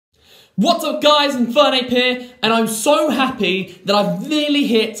What's up guys, Infernape here, and I'm so happy that I've nearly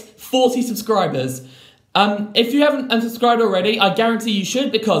hit 40 subscribers. If you haven't subscribed already, I guarantee you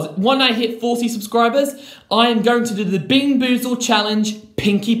should, because when I hit 40 subscribers, I am going to do the Bean Boozled Challenge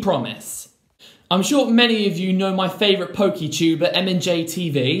Pinky Promise. I'm sure many of you know my favourite PokeTuber,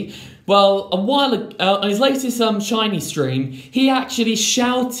 MandJTV. Well, a while ago, on his latest Shiny stream, he actually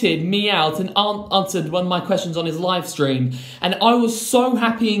shouted me out and answered one of my questions on his live stream. And I was so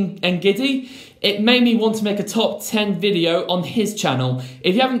happy and giddy, it made me want to make a top 10 video on his channel.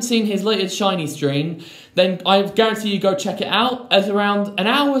 If you haven't seen his latest Shiny stream, then I guarantee you go check it out. It's around an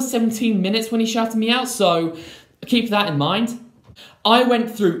hour, 17 minutes when he shouted me out, so keep that in mind. I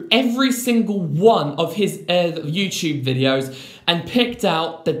went through every single one of his YouTube videos and picked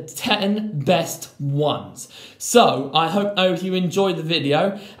out the 10 best ones. So, I hope you enjoyed the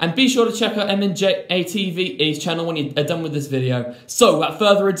video, and be sure to check out MandJTV's channel when you're done with this video. So, without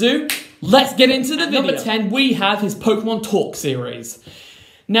further ado, let's get into the video. Number 10, we have his Pokemon Talk series.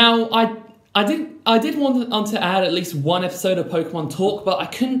 Now, I did want to add at least one episode of Pokemon Talk, but I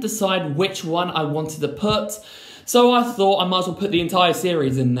couldn't decide which one I wanted to put. So I thought I might as well put the entire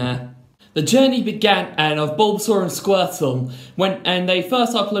series in there. The journey began of Bulbasaur and Squirtle and they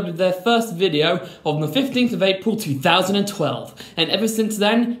first uploaded their first video on the 15th of April 2012, and ever since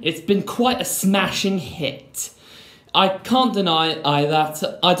then it's been quite a smashing hit. I can't deny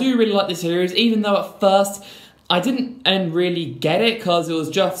that I do really like this series, even though at first I didn't really get it because it was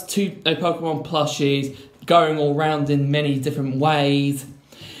just two Pokemon plushies going all around in many different ways.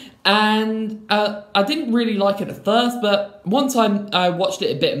 And I didn't really like it at first, but once I watched it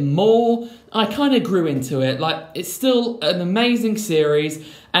a bit more, I kind of grew into it. Like, it's still an amazing series,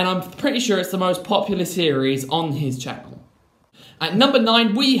 and I'm pretty sure it's the most popular series on his channel. At number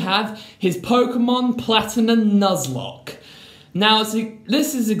 9, we have his Pokemon Platinum Nuzlocke. Now,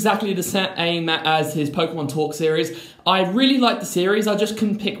 this is exactly the same as his Pokemon Talk series. I really like the series, I just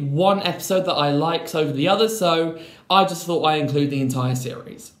couldn't pick one episode that I liked over the other, so I just thought I'd include the entire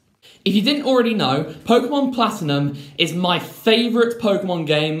series. If you didn't already know, Pokemon Platinum is my favourite Pokemon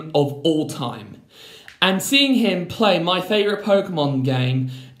game of all time. And seeing him play my favourite Pokemon game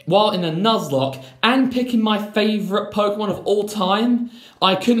while in a Nuzlocke and picking my favourite Pokemon of all time,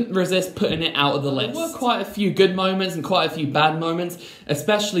 I couldn't resist putting it out of the list. There were quite a few good moments and quite a few bad moments,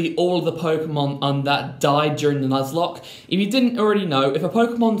 especially all of the Pokemon that died during the Nuzlocke. If you didn't already know, if a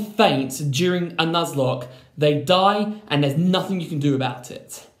Pokemon faints during a Nuzlocke, they die and there's nothing you can do about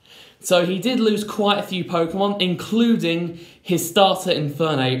it. So he did lose quite a few Pokemon, including his starter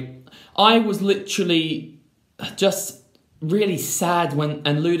Infernape. I was literally just really sad when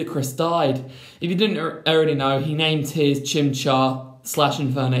Ludicrous died. If you didn't already know, he named his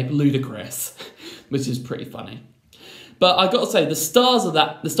Chimchar/Infernape Ludicrous, which is pretty funny. But I got to say, the star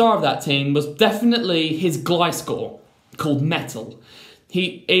of that team was definitely his Gliscor, called Metal.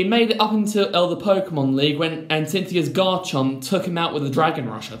 He made it up until the Pokemon League when Cynthia's Garchomp took him out with a Dragon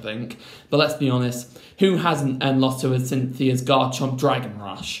Rush, I think. But let's be honest, who hasn't lost to a Cynthia's Garchomp Dragon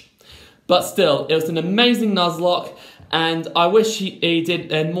Rush? But still, it was an amazing Nuzlocke, and I wish he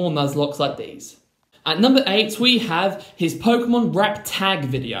did more Nuzlockes like these. At number 8, we have his Pokemon Rap Tag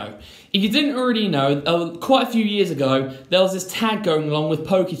video. If you didn't already know, quite a few years ago, there was this tag going along with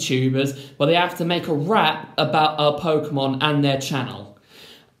PokeTubers where they have to make a rap about a Pokemon and their channel.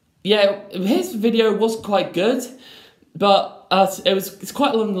 Yeah, his video was quite good, but it's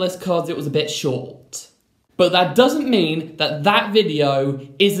quite along the list because it was a bit short. But that doesn't mean that video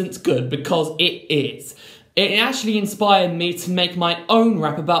isn't good, because it is. It actually inspired me to make my own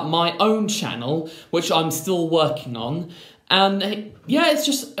rap about my own channel, which I'm still working on. And yeah, it's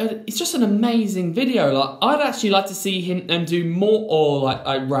just an amazing video. Like, I'd actually like to see him do more like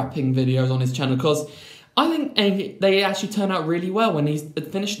rapping videos on his channel, because I think they actually turn out really well when he's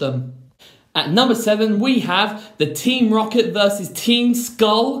finished them. At number 7, we have the Team Rocket versus Team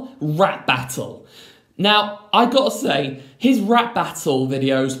Skull rap battle. Now, I gotta say, his rap battle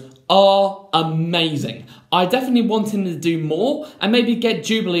videos are amazing. I definitely want him to do more, and maybe get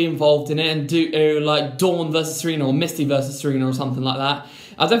Jubilee involved in it and do like Dawn versus Serena or Misty versus Serena or something like that.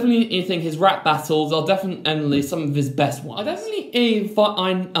 I definitely think his rap battles are definitely some of his best ones. I definitely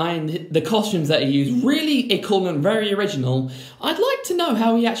find the costumes that he used really cool and very original. I'd like to know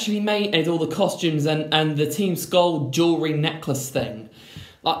how he actually made all the costumes and the Team Skull jewelry necklace thing.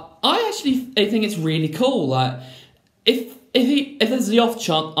 Like, I actually think it's really cool. Like, if there's the off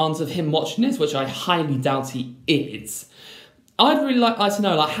chance of him watching this, which I highly doubt he is, I'd really like to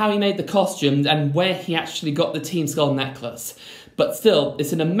know like how he made the costumes and where he actually got the Team Skull necklace. But still,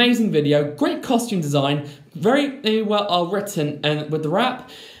 it's an amazing video, great costume design, very well written and with the rap,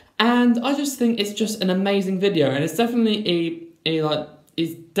 And I just think it's just an amazing video, and it's definitely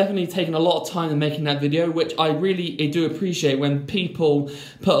it's definitely taken a lot of time in making that video, which I really do appreciate when people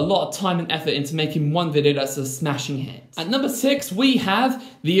put a lot of time and effort into making one video that's a smashing hit. At number 6, we have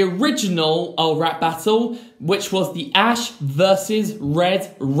the original rap battle, which was the Ash versus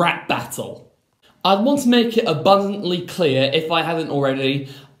Red rap battle. I want to make it abundantly clear, if I haven't already,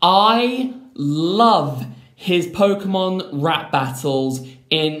 I love his Pokemon rap battles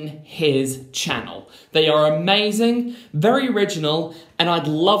in his channel. They are amazing, very original, and I'd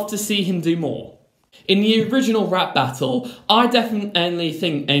love to see him do more. In the original rap battle, I definitely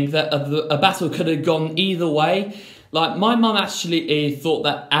think that a battle could have gone either way. Like, my mum actually thought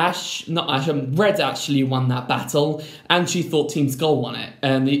that Red actually won that battle, and she thought Team Skull won it,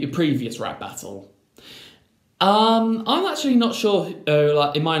 the previous rap battle. I'm actually not sure,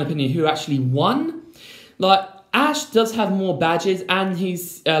 like, in my opinion, who actually won. Like, Ash does have more badges, and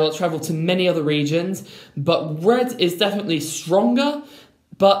he's travelled to many other regions, but Red is definitely stronger,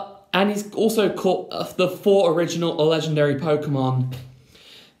 and he's also caught the 4 original or legendary Pokemon.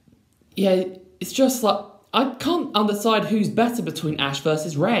 Yeah, it's just like, I can't decide who's better between Ash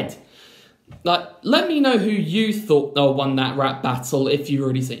versus Red. Like, let me know who you thought won that rap battle if you've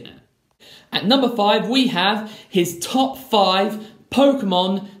already seen it. At number 5, we have his top 5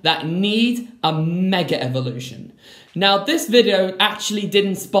 Pokemon that need a Mega Evolution. Now, this video actually did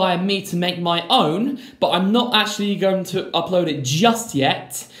inspire me to make my own, but I'm not actually going to upload it just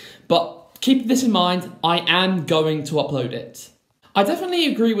yet. But keep this in mind, I am going to upload it. I definitely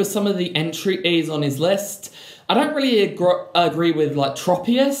agree with some of the entries on his list. I don't really agree with, like,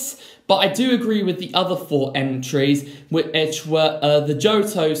 Tropius, but I do agree with the other 4 entries, which were the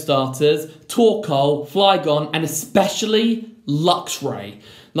Johto starters, Torkoal, Flygon, and especially Luxray.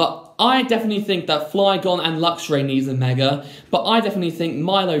 Like, I definitely think that Flygon and Luxray needs a Mega, but I definitely think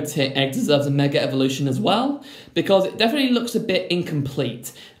Milotic deserves a Mega Evolution as well, because it definitely looks a bit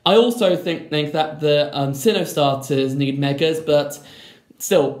incomplete. I also think that the Sinnoh starters need Megas, but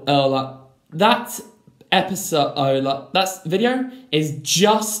still, like, that episode, that video is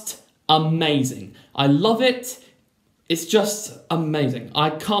just amazing. I love it. It's just amazing. I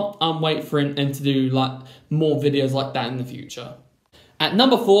can't wait for him to do, like, more videos like that in the future. At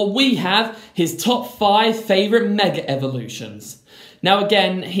number 4, we have his top 5 favourite Mega Evolutions. Now,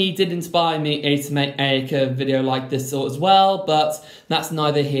 again, he did inspire me to make a video like this as well, but that's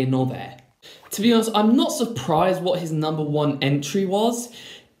neither here nor there. To be honest, I'm not surprised what his number 1 entry was.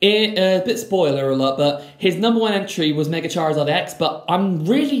 A bit spoiler alert, but his number 1 entry was Mega Charizard X, but I'm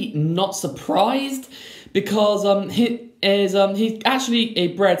really not surprised because he actually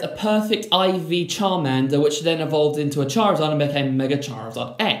bred a perfect IV Charmander, which then evolved into a Charizard and became Mega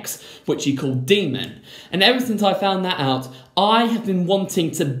Charizard X, which he called Demon. And ever since I found that out, I have been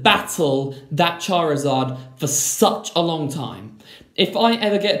wanting to battle that Charizard for such a long time. If I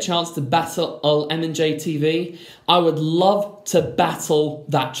ever get a chance to battle MandJTV, I would love to battle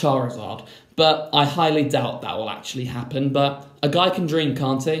that Charizard. But I highly doubt that will actually happen, but a guy can dream,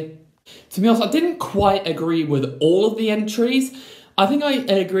 can't he? To be honest, I didn't quite agree with all of the entries. I think I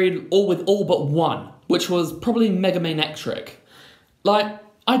agreed with all but one, which was probably Mega Manectric. Like,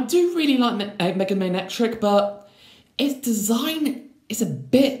 I do really like Mega Manectric, but its design is a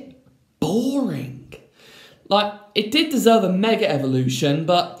bit boring. Like, it did deserve a Mega Evolution,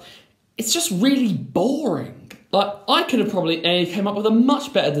 but it's just really boring. Like, I could have probably came up with a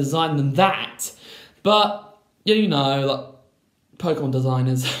much better design than that. But, you know, like, Pokemon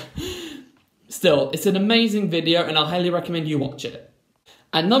designers. Still, it's an amazing video and I highly recommend you watch it.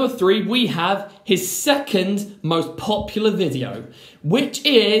 At number 3, we have his second most popular video, which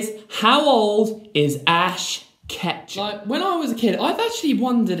is How Old is Ash Ketchum? Like, when I was a kid, I've actually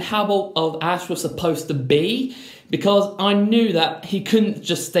wondered how old Ash was supposed to be, because I knew that he couldn't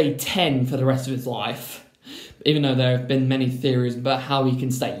just stay 10 for the rest of his life. Even though there have been many theories about how he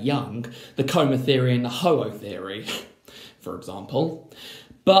can stay young, the coma theory and the Ho-Oh theory, for example.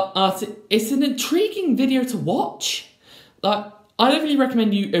 But it's an intriguing video to watch. Like, I definitely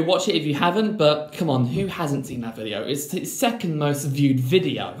recommend you watch it if you haven't, but come on, who hasn't seen that video? It's his second most viewed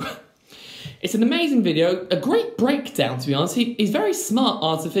video. It's an amazing video, a great breakdown, to be honest. He's very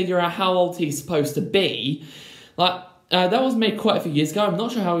smart to figure out how old he's supposed to be. Like, that was made quite a few years ago. I'm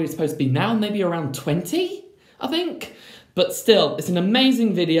not sure how he's supposed to be now, maybe around 20, I think. But still, it's an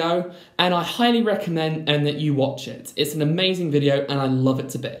amazing video, and I highly recommend that you watch it. It's an amazing video, and I love it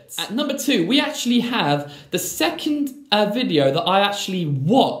to bits. At number 2, we actually have the second video that I actually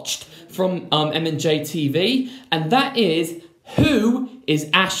watched from MandJTV, and that is, who is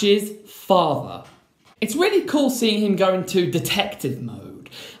Ash's father? It's really cool seeing him go into detective mode.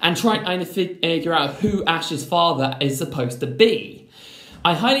 and trying to figure out who Ash's father is supposed to be.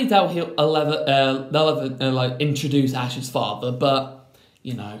 I highly doubt they'll ever like introduce Ash's father, but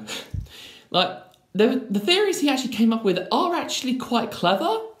you know, like the theories he actually came up with are actually quite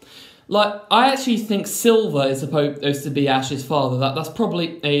clever. Like, I actually think Silver is supposed to be Ash's father. That's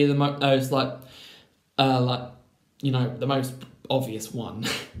probably the most like you know, the most obvious one.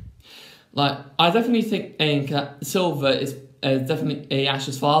 Like, I definitely think Silver is definitely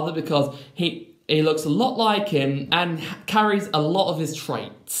Ash's father because he looks a lot like him and carries a lot of his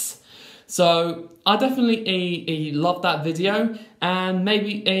traits. So I definitely love that video, and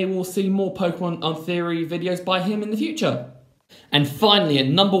maybe we'll see more Pokemon on Theory videos by him in the future. And finally, at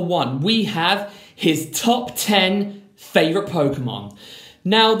number 1, we have his top 10 favourite Pokemon.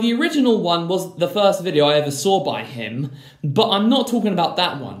 Now, the original one was the first video I ever saw by him, but I'm not talking about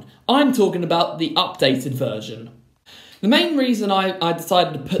that one. I'm talking about the updated version. The main reason I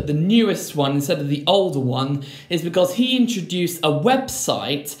decided to put the newest one instead of the older one is because he introduced a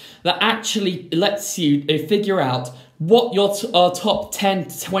website that actually lets you figure out what your top 10,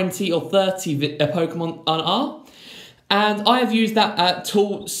 20 or 30 Pokemon are. And I have used that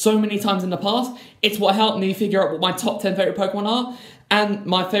tool so many times in the past. It's what helped me figure out what my top 10 favourite Pokemon are and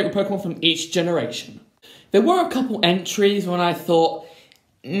my favourite Pokemon from each generation. There were a couple entries when I thought,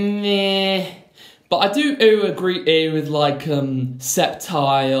 meh. But I do agree with like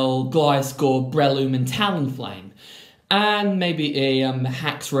Sceptile, Gliscor, Breloom and Talonflame. And maybe a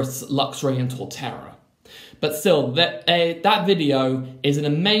Haxorus, Luxray and Torterra. But still, that video is an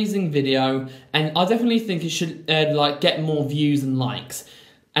amazing video, and I definitely think it should like get more views and likes.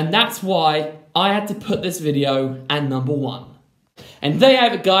 And that's why I had to put this video at number 1. And there you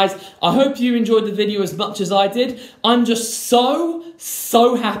have it, guys. I hope you enjoyed the video as much as I did. I'm just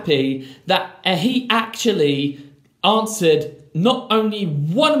so happy that he actually answered not only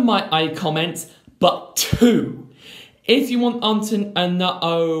one of my comments, but 2. If you want to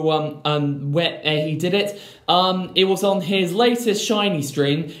know where he did it, it was on his latest Shiny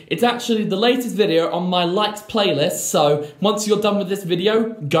stream. It's actually the latest video on my likes playlist, so once you're done with this video,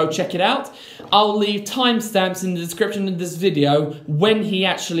 go check it out. I'll leave timestamps in the description of this video when he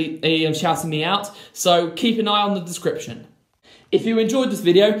actually shouted me out, so keep an eye on the description. If you enjoyed this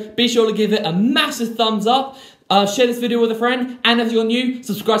video, be sure to give it a massive thumbs up. Share this video with a friend, and if you're new,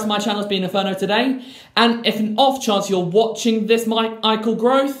 subscribe to my channel, it's been Inferno today. And if an off chance you're watching this Michael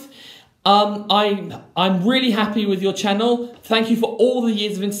Growth, I'm really happy with your channel. Thank you for all the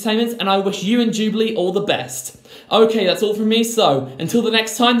years of entertainment, and I wish you and Jubilee all the best. Okay, that's all from me, so until the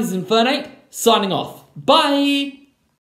next time, this is Inferno, signing off. Bye!